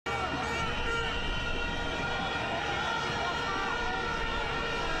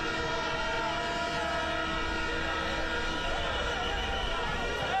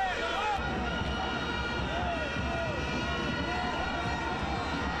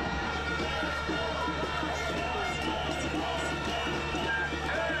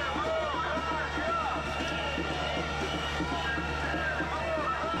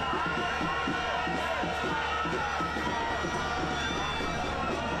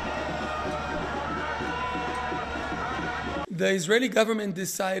The Israeli government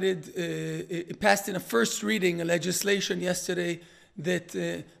decided, it passed in a first reading a legislation yesterday that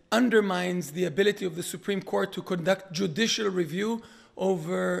undermines the ability of the Supreme Court to conduct judicial review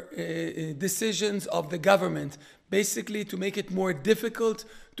over decisions of the government, basically to make it more difficult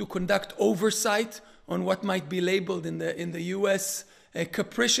to conduct oversight on what might be labeled in the US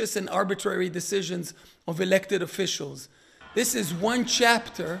capricious and arbitrary decisions of elected officials. This is one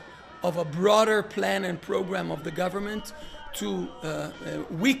chapter of a broader plan and program of the government to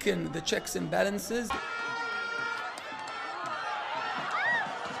weaken the checks and balances.